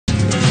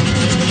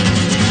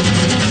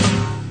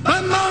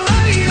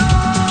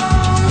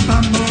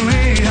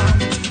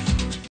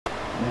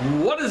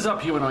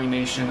up, you annoying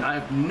nation? I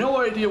have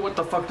no idea what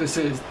the fuck this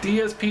is.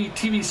 DSP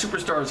TV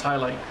Superstars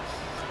highlight.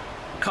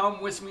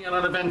 Come with me on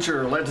an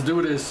adventure. Let's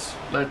do this.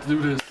 Let's do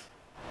this.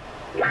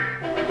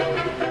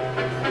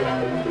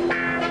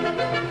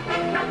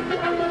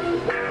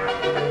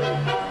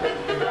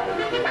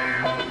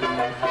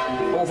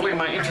 Hopefully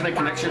my internet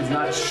connection's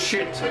not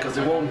shit, because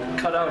it won't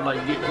cut out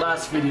like the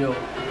last video.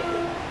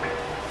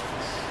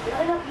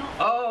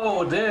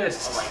 Oh,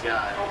 this! Oh my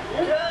god.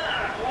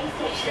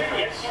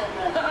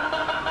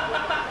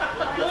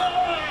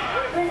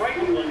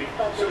 Frightening looking.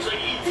 So it's like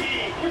E.T.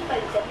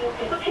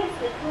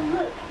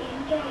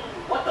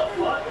 What the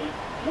fuck?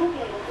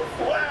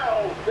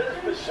 Wow, that's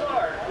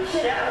bizarre. The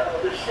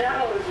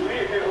shadow is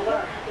weird. Here, hold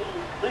on.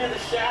 Look at the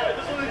shadow.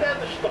 This one had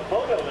the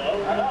photo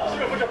though. I know. This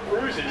is a bunch of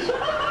bruises.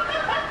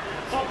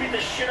 Someone beat the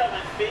shit out of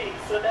my face.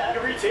 So that I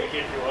can retake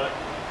it if you want.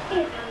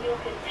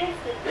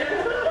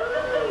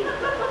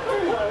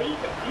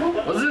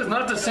 Was this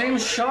not the same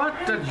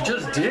shot that you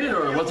just did,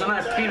 or wasn't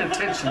I paying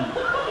attention?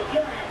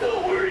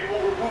 Don't worry,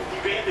 we'll remove the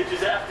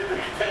bandages after the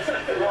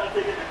contestant. They're all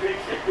taking the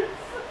picture.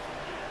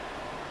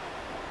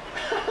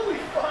 Holy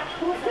fuck.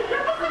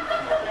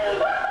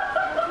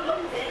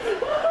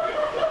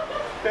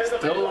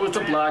 Still with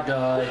the black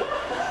guy.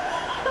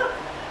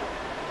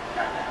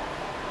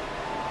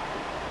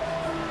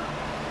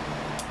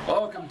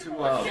 Welcome to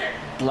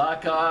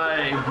Black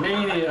Eye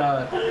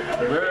Mania,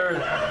 where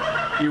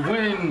you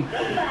win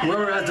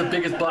whoever has the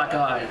biggest black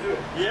eye.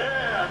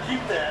 Yeah,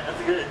 keep that.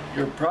 That's good.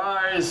 Your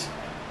prize,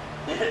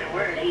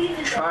 Where?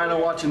 trying to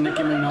watch a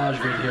Nicki Minaj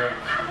video.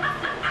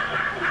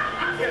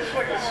 It's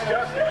fucking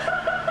disgusting.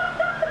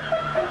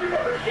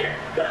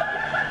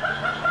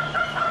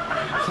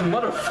 The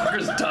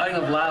motherfucker's dying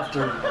of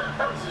laughter.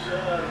 This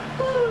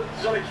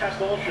is how they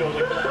cast all shows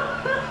like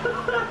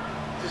that.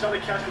 This is how they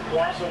cast the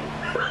Blossom.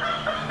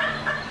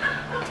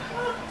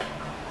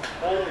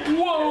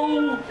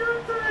 Whoa!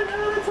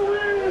 That's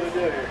hilarious.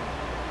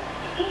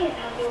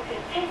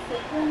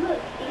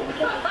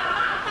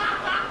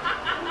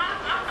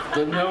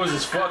 The nose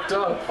is fucked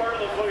up. Part of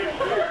the fucking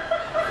gear.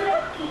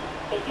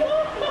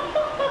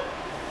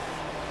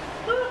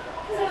 The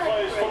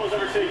funniest photos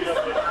ever taken up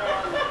there.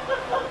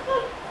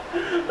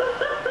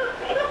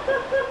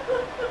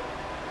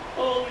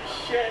 Holy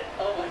shit.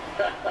 Oh my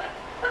god.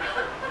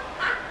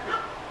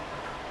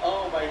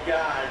 Oh my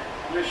god.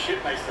 I'm gonna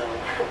shit myself.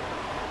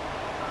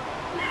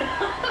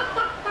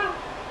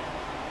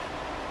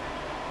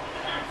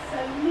 That's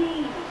so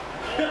mean.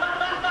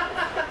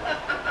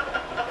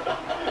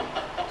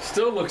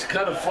 Still looks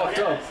kind of fucked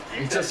up.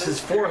 It's just his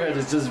forehead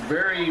is just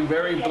very,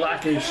 very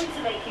blackish.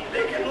 Make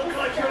it look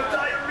like you have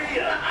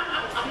diarrhea.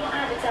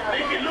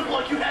 Make it look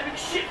like you haven't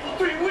shit for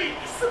 3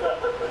 weeks.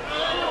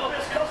 Oh,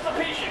 there's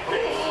constipation,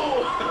 please.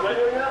 Am I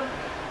doing that?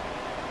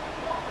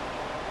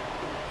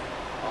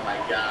 Oh my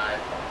god.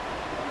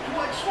 You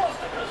like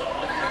swastikas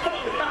all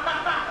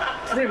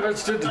Pretty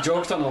much did the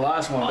jokes on the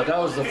last one, but that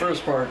was the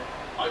first part.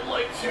 I'd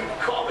like to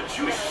carve a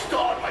Jewish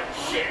star on my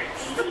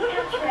chest.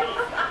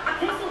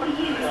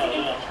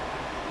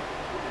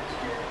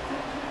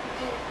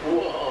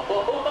 Whoa.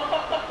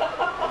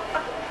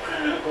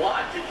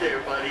 Watch it there,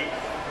 buddy.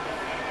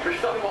 We're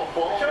talking about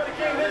balls. What kind of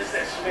game is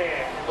this,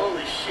 man?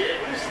 Holy shit.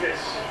 What is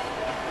this?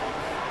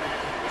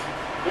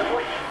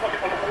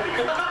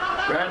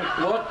 Brand,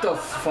 what the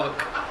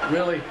fuck?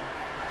 Really?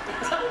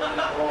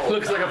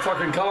 Looks like a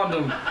fucking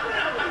condom.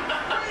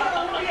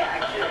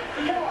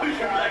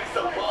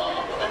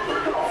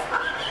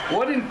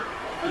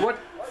 What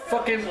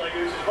fucking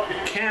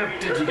camp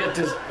did you get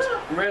this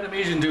random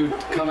Asian dude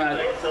to come at?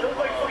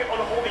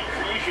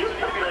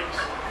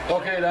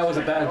 Okay, that was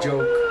a bad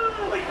joke.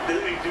 Like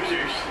living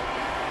doozers.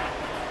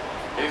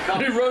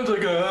 He runs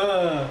like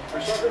a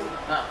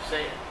No,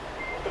 say it.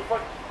 What the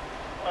fuck?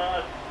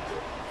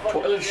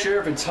 toilet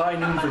sheriff. It's high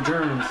noon for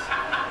germs.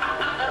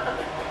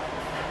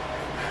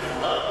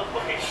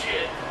 Fucking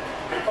shit.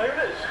 Oh, here it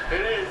is.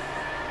 It is.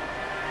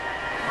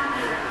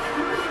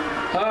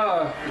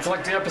 It's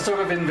like the episode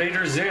of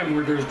Invader Zim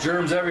where there's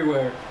germs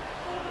everywhere.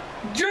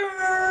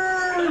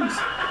 Germs!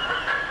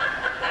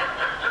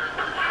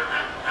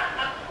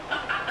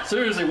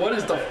 Seriously, what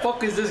is the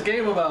fuck is this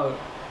game about?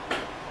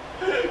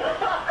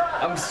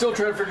 I'm still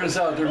trying to figure this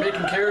out. They're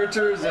making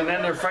characters and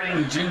then they're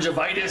fighting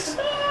gingivitis.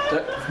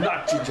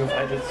 Not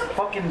gingivitis,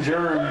 fucking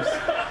germs.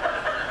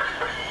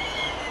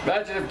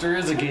 Imagine if there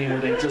is a game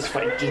where they just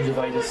fight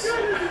gingivitis.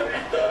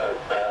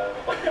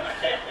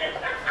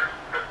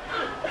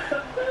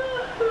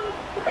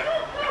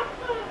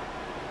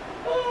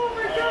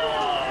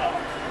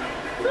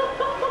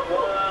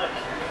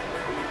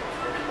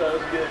 That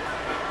was good.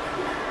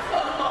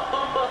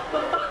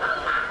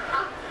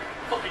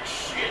 Fucking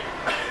shit.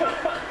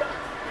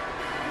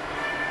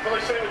 I'm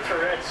like somebody with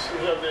Tourette's.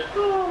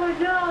 Oh my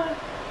god.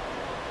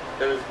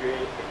 That was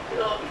great.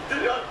 Oh,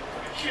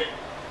 fucking shit.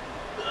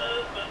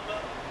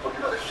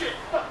 Fucking other shit.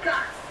 Fuck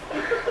God.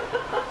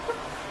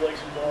 Like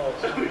some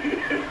balls. Would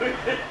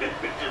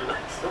you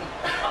like some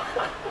balls?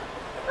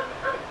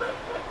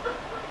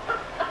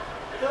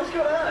 What's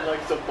going on?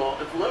 Like some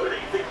balls. It's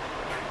loading.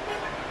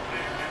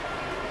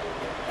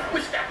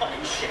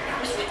 shit.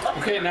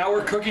 Okay, now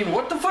we're cooking.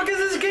 What the fuck is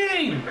this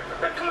game?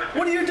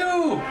 What do you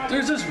do?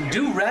 There's just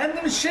do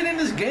random shit in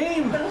this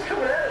game. What's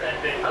coming out of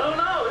that thing? I don't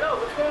know. Yo,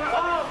 what's going on? Oh,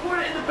 I poured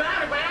it in the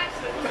batter by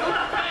accident. What's going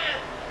on, man?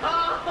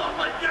 Oh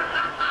my god.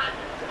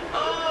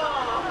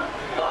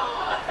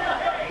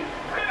 Hey,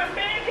 we have a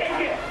pancake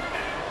here.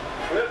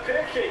 We have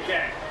pancake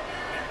cat.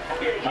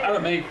 How to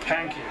make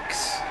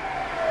pancakes.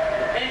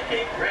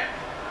 Pancake wrap.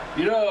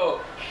 You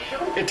know,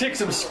 it takes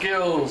some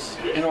skills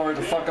in order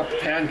to fuck up the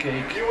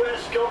pancake.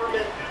 U.S.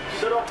 government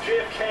set up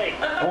JFK.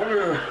 I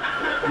wonder,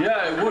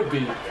 yeah, it would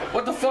be.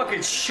 What the fuck?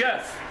 It's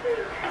Chef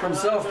from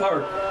South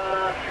Park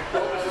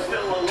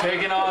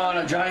taking on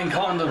a giant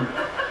condom.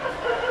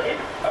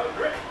 Oh,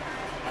 great.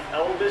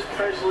 Elvis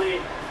Presley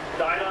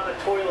died on the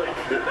toilet.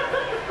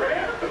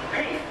 The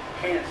pain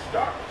can't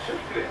stop.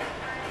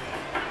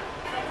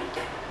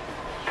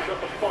 Shut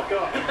the fuck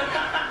up.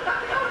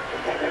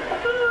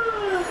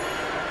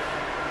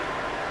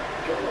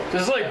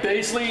 This is like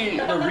basically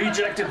the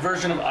rejected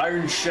version of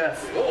Iron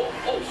Chef.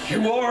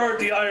 You are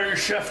the Iron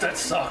Chef that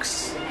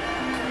sucks.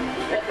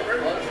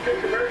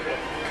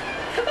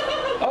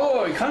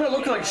 Oh, he kind of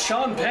looked like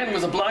Sean Penn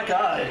was a black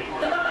eye.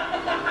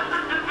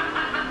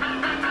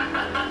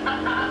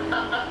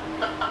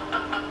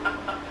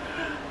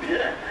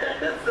 Yeah,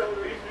 that's so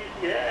weird.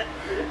 Yeah.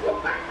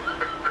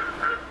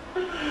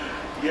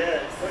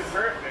 Yes. That's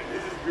perfect.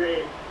 This is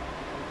great.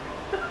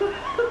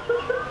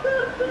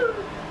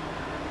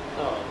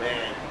 Oh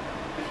man.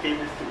 This game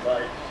is too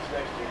much.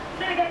 Next year.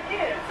 Nigga,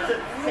 kids!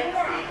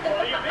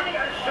 Well, you're being a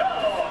show!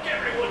 Fuck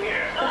everyone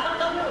here!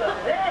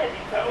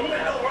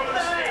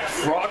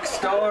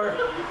 Rockstar?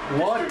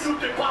 What?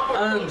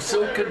 I'm so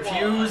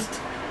confused.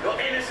 Your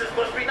anuses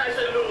must be nice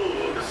and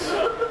loose.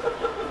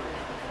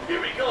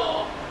 Here we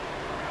go.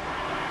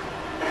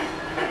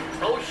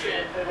 Oh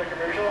shit.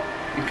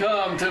 You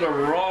come to the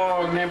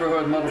wrong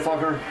neighborhood,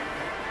 motherfucker.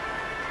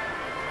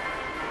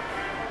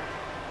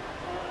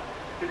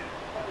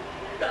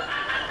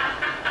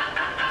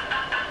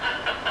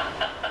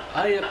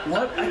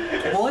 What?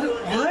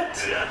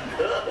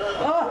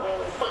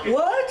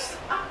 What?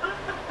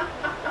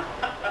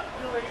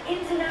 You're an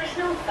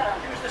international fan.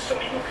 Use the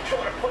Sony Move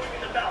controller to punch me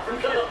in the mouth.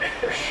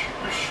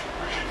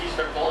 You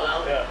start falling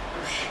out. Yeah.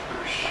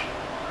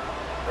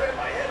 Right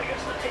my head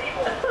against the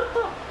table.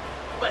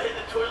 I hit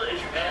the toilet as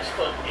you ass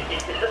fuck me.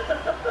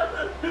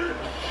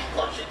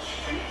 Flush it.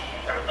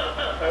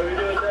 How are we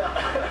doing now?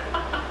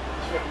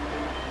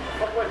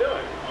 What am I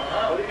doing?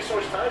 Why do you get so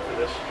much time for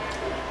this?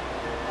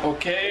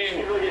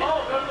 Okay,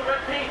 Oh, go to the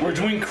red paint. we're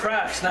doing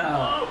crafts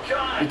now. Oh,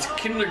 God. It's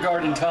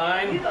kindergarten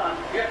time. You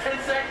got 10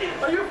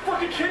 seconds. Are you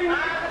fucking kidding me?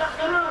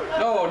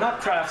 No,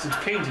 not crafts, it's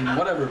painting,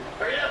 whatever.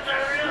 Hurry up,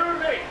 hurry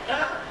me.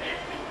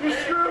 You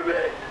screwed me.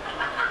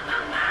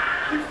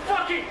 You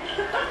fucking.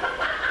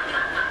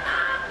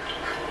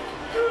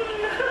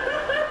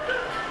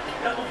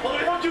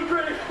 Don't you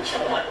ready?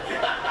 Oh my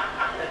God.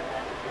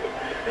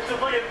 It's a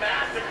fucking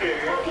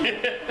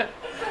massacre.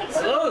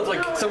 So it's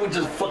like someone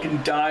just fucking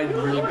died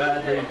really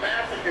badly.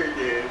 Massacre,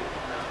 dude.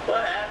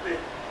 What happened?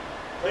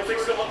 Looks like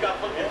someone's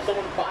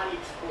body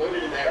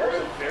exploded in that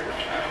room.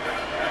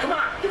 Come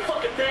on, you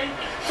fucking thing.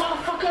 Son of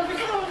a fuck up,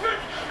 come on, bitch.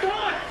 Come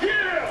on,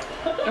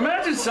 yeah.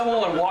 Imagine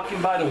someone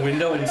walking by the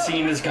window and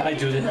seeing this guy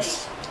do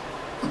this.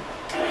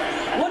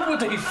 What would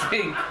they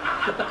think?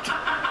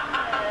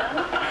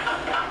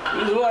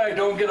 This is why I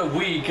don't get a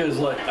Wii, because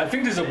like, I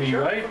think there's a Wii,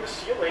 right?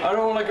 I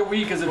don't like a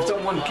Wii, because if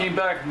someone came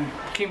by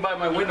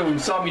my window and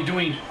saw me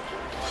doing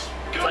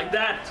like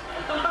that,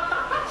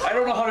 I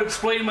don't know how to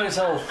explain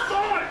myself.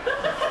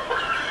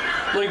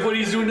 Like what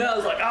he's doing now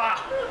is like,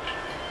 ah!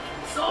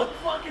 So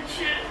fucking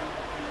shit.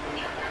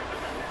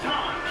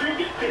 Tom, can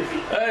you get busy?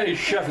 Hey,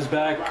 Chef is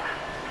back.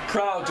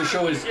 Proud to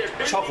show his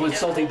chocolate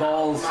salty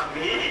balls.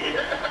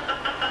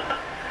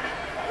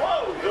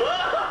 Whoa!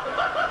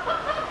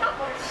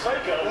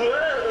 Psycho!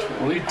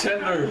 Really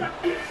tender.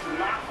 It's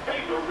my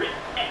favorite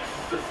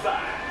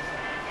exercise.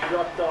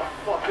 Shut the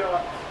fuck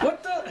up.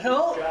 What the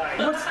hell?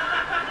 What's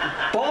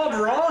Bob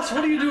Ross?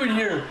 What are you doing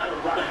here?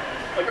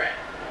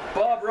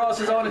 Bob Ross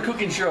is on a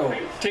cooking show,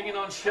 taking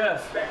on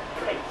Chef. I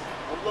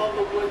love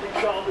it when you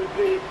call me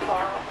Big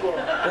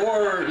Papa.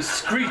 Or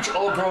Screech,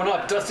 all grown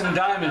up, Dustin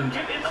Diamond.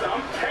 Give it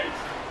some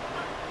taste.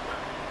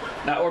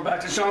 Now we're back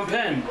to Sean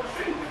Penn.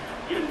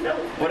 You know.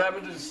 What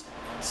happened to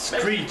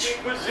Screech?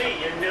 Mexican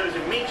cuisine knows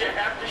it means you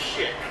have to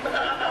shit.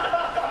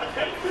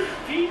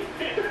 Deep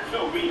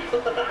Toby.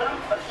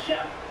 I'm a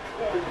chef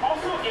who is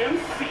also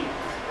MC.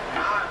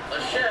 I'm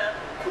a chef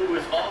who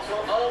is also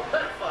a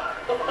pedophile.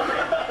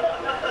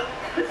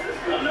 This is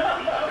gonna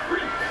be a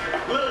freak.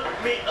 Look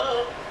me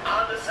up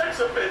on the sex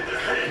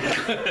offenders list.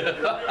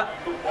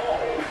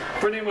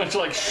 Pretty much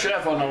like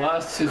Chef on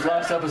his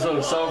last episode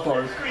of South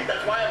Park.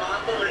 That's why I'm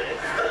on the list.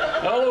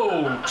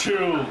 Hello,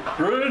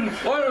 children.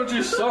 Why don't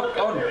you suck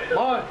on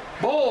my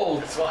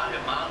balls? That's why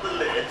I'm on the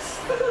list.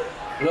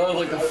 That was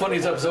like the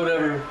funniest episode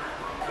ever.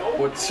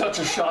 With such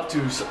a shot to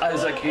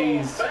Isaac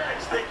Hayes.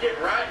 Facts, they get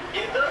right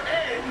in the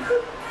end.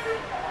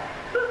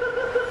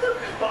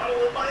 Just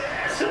bottle in my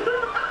ass.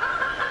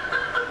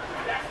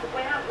 That's the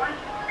way I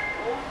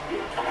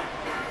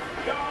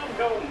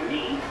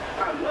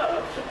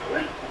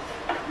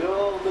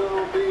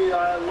honestly,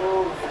 I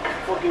love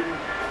fucking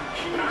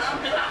cheese.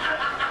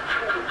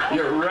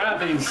 Your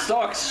rapping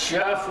sucks,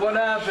 chef. What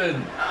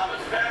happened?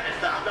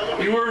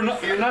 You're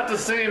not the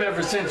same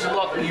ever since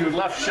you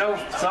left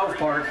South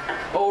Park.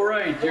 Oh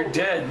right, you're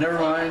dead. Never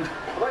mind.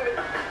 I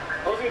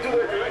was gonna do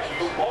that direction.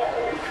 The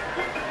balls.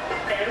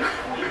 And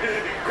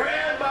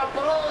grab my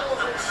balls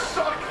and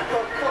suck the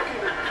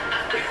fucking.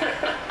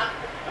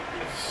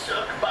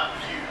 Suck my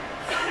pubes.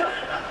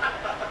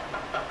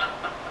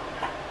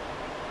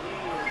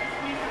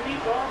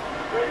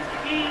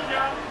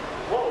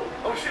 Whoa!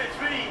 Oh shit, it's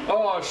me.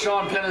 Oh,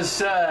 Sean Penn is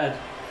sad.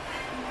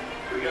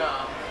 Here we go.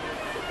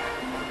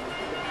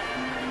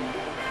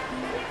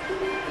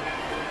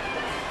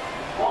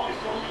 Longest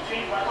supposed to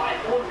change my life.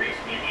 No one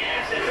reached me in the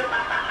ass.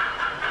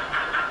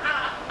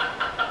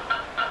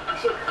 You're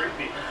so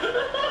creepy.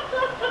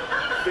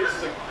 This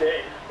is a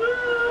dead.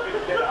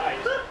 Dead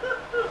eyes.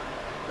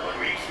 No one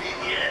reached me in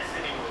the ass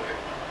anymore.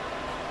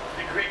 It's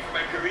been great for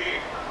my career.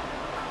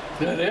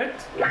 Is that it?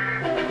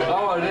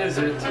 Oh, it is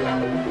it.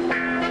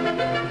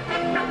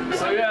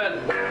 So yeah,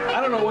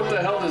 I don't know what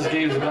the hell this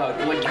game's about.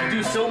 Like, you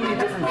do so many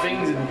different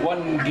things in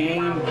one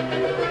game.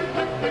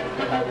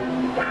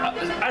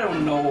 I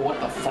don't know what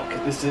the fuck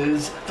this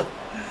is.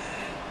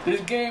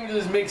 This game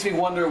just makes me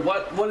wonder,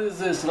 what is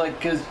this? Like,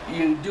 because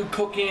you do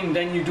cooking,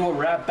 then you do a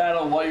rap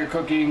battle while you're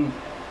cooking,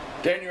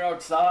 then you're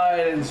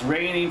outside and it's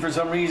raining for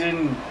some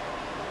reason.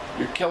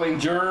 You're killing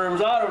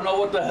germs. I don't know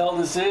what the hell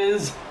this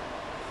is.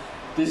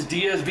 This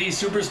DSP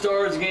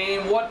Superstars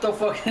game. What the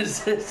fuck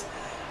is this?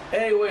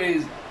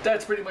 Anyways,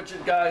 that's pretty much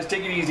it, guys.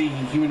 Take it easy,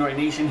 Humanoid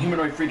Nation.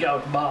 Humanoid Freak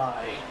out.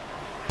 Bye.